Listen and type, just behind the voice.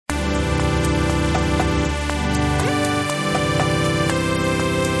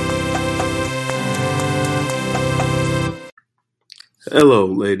Hello,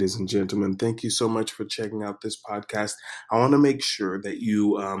 ladies and gentlemen. Thank you so much for checking out this podcast. I want to make sure that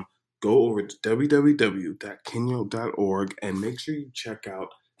you go over to www.kenyo.org and make sure you check out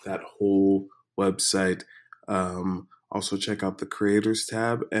that whole website. Also, check out the creators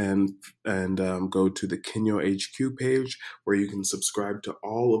tab and go to the Kenyo HQ page where you can subscribe to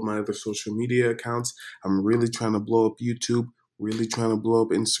all of my other social media accounts. I'm really trying to blow up YouTube. Really trying to blow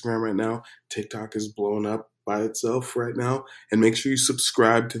up Instagram right now. TikTok is blowing up by itself right now. And make sure you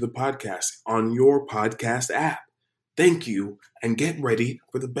subscribe to the podcast on your podcast app. Thank you, and get ready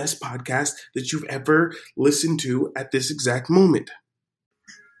for the best podcast that you've ever listened to at this exact moment.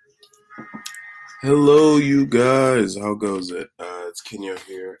 Hello, you guys. How goes it? It's Kenya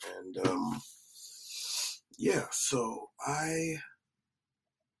here, and so I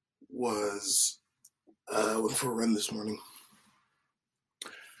went for a run this morning.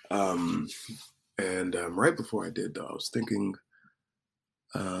 And right before I did, though, I was thinking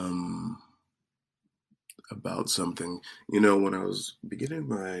about something. When I was beginning I'm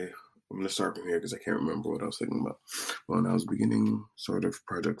going to start from here because I can't remember what I was thinking about. When I was beginning sort of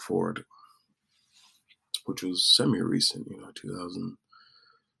Project Forward, which was semi-recent,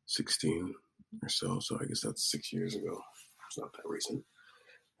 2016 or so. So I guess that's 6 years ago. It's not that recent.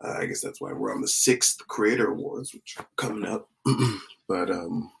 I guess that's why we're on the 6th Creator Awards, which are coming up. But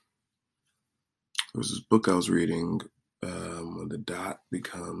there was this book I was reading, when the dot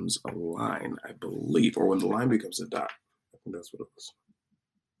becomes a line, I believe, or when the line becomes a dot. I think that's what it was.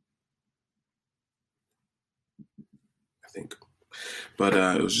 I think. But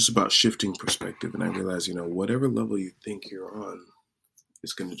it was just about shifting perspective, and I realized, whatever level you think you're on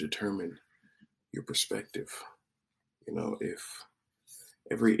is going to determine your perspective. If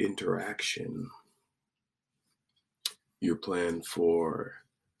every interaction you plan for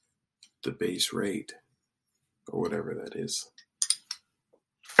the base rate, or whatever that is,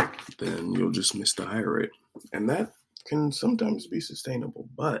 then you'll just miss the higher rate. And that can sometimes be sustainable.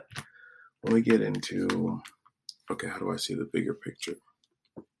 But when we get into, okay, how do I see the bigger picture?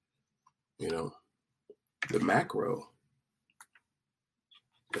 The macro,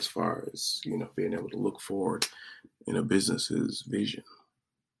 as far as, being able to look forward in a business's vision.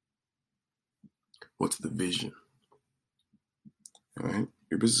 What's the vision? All right?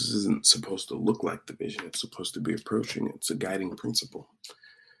 Your business isn't supposed to look like the vision. It's supposed to be approaching it. It's a guiding principle.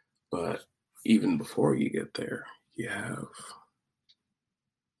 But even before you get there, you have,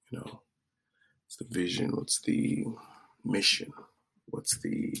 what's the vision? What's the mission? What's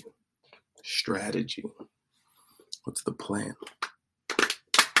the strategy? What's the plan?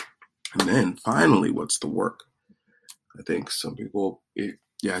 And then finally, what's the work? I think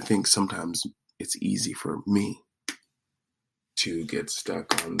I think sometimes it's easy for me to get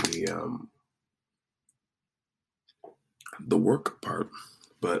stuck on the work part,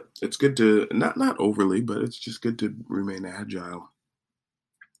 but it's good to not overly, but it's just good to remain agile,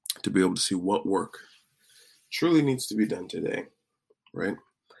 to be able to see what work truly needs to be done today, right?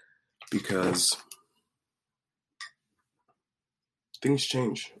 Because things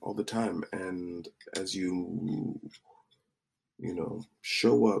change all the time, and as you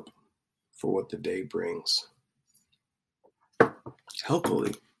show up for what the day brings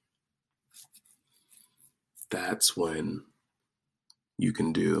healthily, that's when you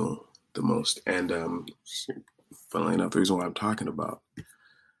can do the most. And funnily enough, the reason why I'm talking about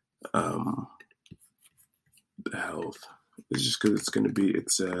the health is just because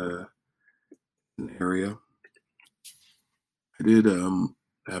it's an area. I did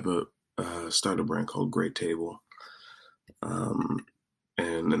have a start a brand called Great Table, and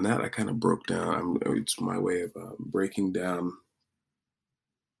in that I kind of broke down. It's my way of breaking down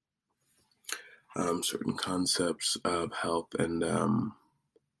certain concepts of health, and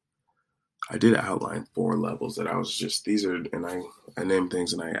I did outline 4 levels that I was just, these are, and I named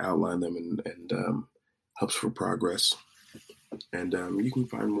things and I outlined them, and helps for progress. And you can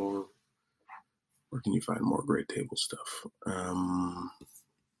find more. Where can you find more Great Table stuff?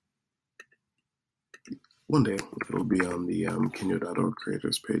 One day it'll be on the Kenyo.org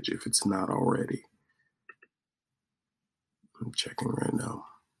creators page if it's not already. I'm checking right now.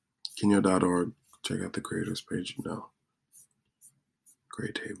 Kenyo.org, check out the creators page. No,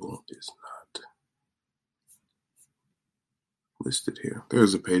 Great Table is not listed here.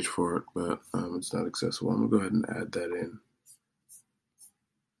 There's a page for it, but it's not accessible. I'm gonna go ahead and add that in.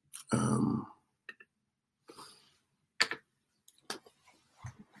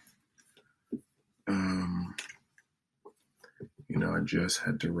 I just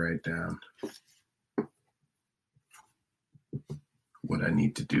had to write down what I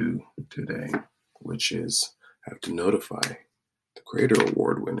need to do today, which is I have to notify the Creator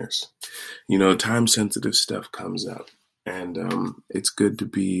Award winners. Time-sensitive stuff comes up, and it's good to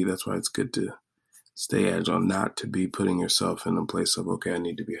be. That's why it's good to stay agile, not to be putting yourself in a place of, okay, I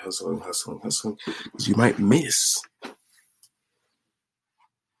need to be hustling, because you might miss.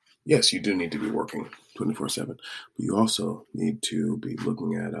 Yes, you do need to be working 24/7, but you also need to be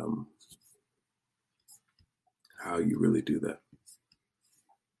looking at how you really do that.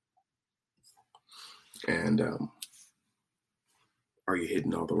 And are you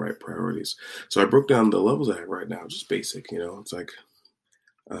hitting all the right priorities? So I broke down the levels I have right now, just basic, it's like,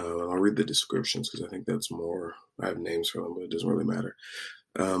 I'll read the descriptions because I think that's more, I have names for them, but it doesn't really matter.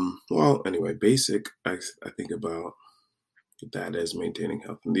 Well, anyway, basic, I think about that as maintaining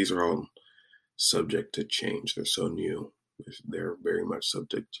health. And these are all subject to change. They're so new. They're very much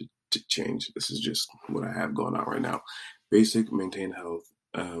subject to change. This is just what I have going on right now. Basic, maintain health.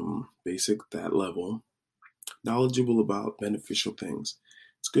 Basic, that level. Knowledgeable about beneficial things.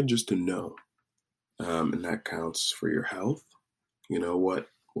 It's good just to know. And that counts for your health.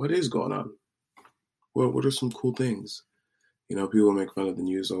 What is going on? What are some cool things? People make fun of the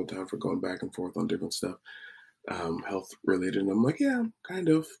news all the time for going back and forth on different stuff, health related. And I'm like, yeah, kind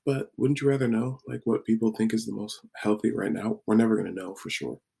of, but wouldn't you rather know like what people think is the most healthy right now? We're never going to know for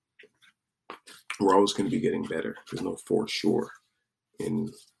sure. We're always going to be getting better. There's no for sure in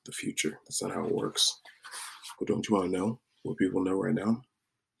the future. That's not how it works. But don't you want to know what people know right now?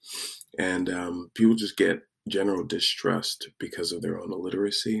 And people just get general distrust because of their own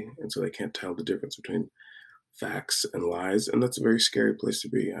illiteracy, and so they can't tell the difference between facts and lies, and that's a very scary place to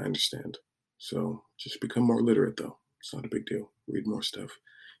be. I understand. So just become more literate, though. It's not a big deal. Read more stuff.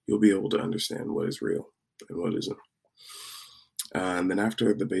 You'll be able to understand what is real and what isn't. And then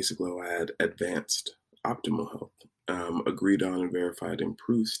after the basic level, I had advanced optimal health, agreed on and verified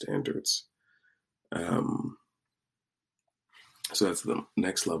improved standards. So that's the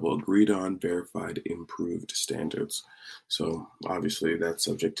next level, agreed on, verified, improved standards. So obviously that's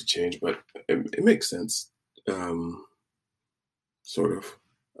subject to change, but it makes sense. Sort of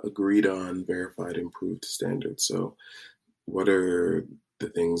agreed on, verified, improved standards. So what are the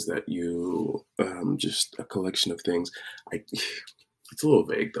things that you, just a collection of things. It's a little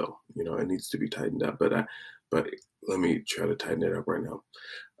vague though, it needs to be tightened up, but let me try to tighten it up right now.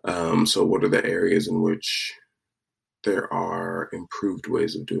 So what are the areas in which there are improved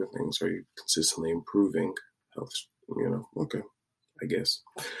ways of doing things? Are you consistently improving health? Okay, I guess.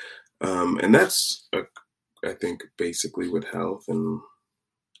 And that's, I think, basically with health and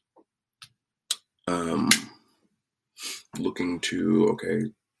looking to, okay,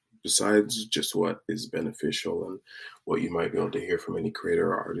 besides just what is beneficial and what you might be able to hear from any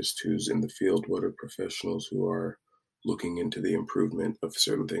creator or artist who's in the field, what are professionals who are looking into the improvement of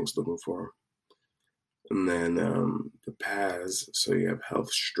certain things, looking for? And then the paths, so you have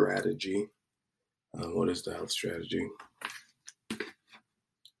health strategy. What is the health strategy?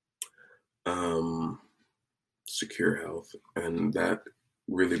 Secure health. And that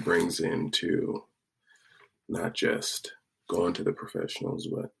really brings into not just going to the professionals,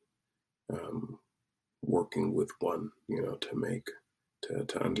 but working with one,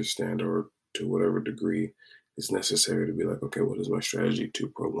 to understand, or to whatever degree is necessary to be like, okay, what is my strategy to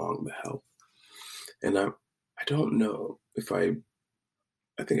prolong the health? And I don't know if I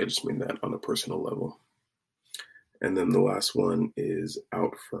think I just mean that on a personal level. And then the last one is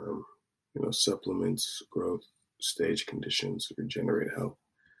out firm, supplements, growth, stage conditions, regenerate health.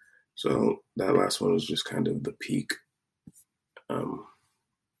 So that last one was just kind of the peak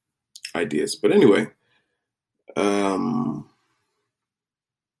ideas. But anyway,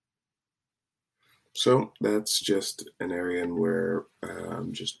 so that's just an area in where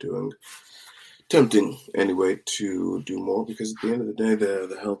I'm just attempting anyway to do more, because at the end of the day,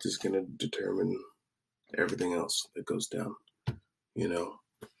 the health is going to determine everything else that goes down,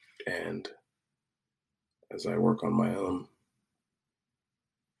 and as I work on my own,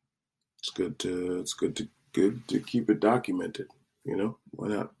 it's good to keep it documented, why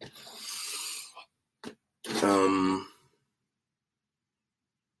not?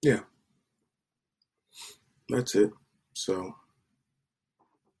 Yeah, that's it. So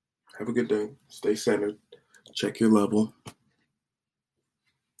have a good day. Stay centered. Check your level.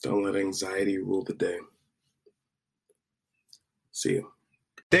 Don't let anxiety rule the day. See you.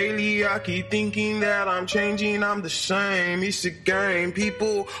 Daily, I keep thinking that I'm changing, I'm the same. It's a game.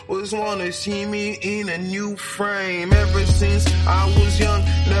 People always want to see me in a new frame. Ever since I was young,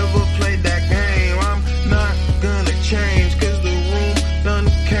 never played that game. I'm not gonna change, cause the room done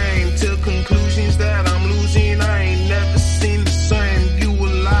came to conclusions that I'm losing. I ain't never seen the same. You a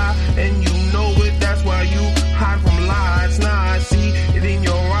lie, and you know it, that's why you hide from lies. Nah, it's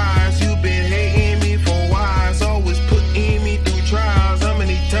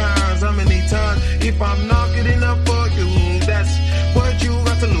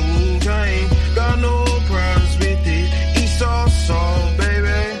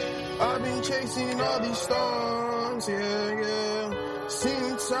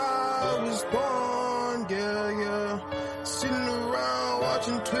Since I was born, sitting around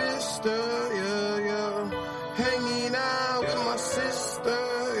watching Twister, hanging out with my sister,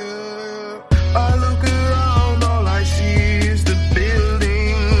 I look around, all I see is the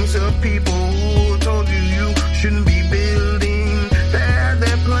buildings of people who told you shouldn't be building. They had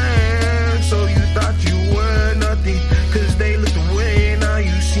their plans, so you thought you were nothing, 'cause they looked away. Now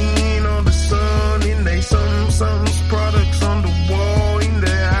you seen all the sun in they some products on the wall in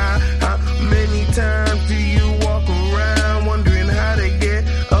their eye. How many times do you walk around wondering how they get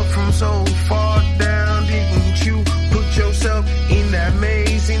up from so far down? Didn't you put yourself in that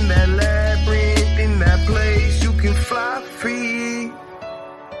maze, in that labyrinth, in that place you can fly free?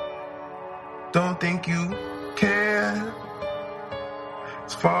 Don't think you care.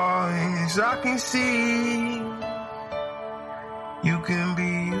 As far as I can see, you can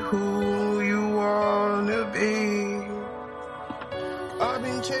be who you wanna be. I've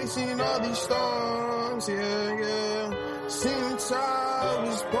been chasing all these storms, since I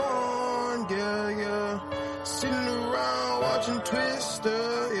was born, sitting around watching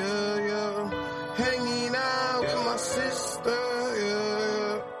Twister, hanging out with my sister,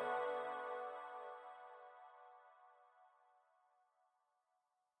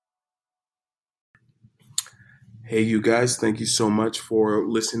 Hey, you guys, thank you so much for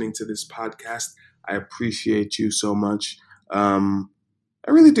listening to this podcast. I appreciate you so much. I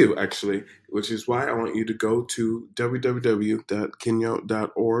really do, actually, which is why I want you to go to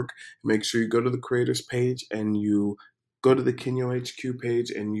www.kinyo.org. Make sure you go to the creators page and you go to the Kinyo HQ page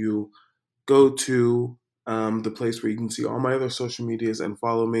and you go to the place where you can see all my other social medias and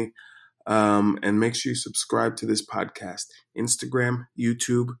follow me. And make sure you subscribe to this podcast. Instagram,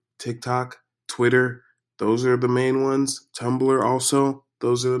 YouTube, TikTok, Twitter. Those are the main ones. Tumblr also.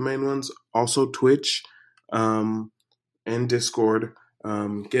 Those are the main ones. Also Twitch and Discord.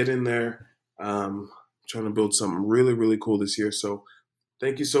 Get in there. Trying to build something really, really cool this year. So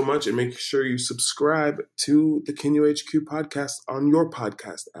thank you so much. And make sure you subscribe to the Kinyo HQ podcast on your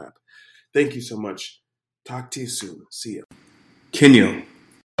podcast app. Thank you so much. Talk to you soon. See ya. Kinyo.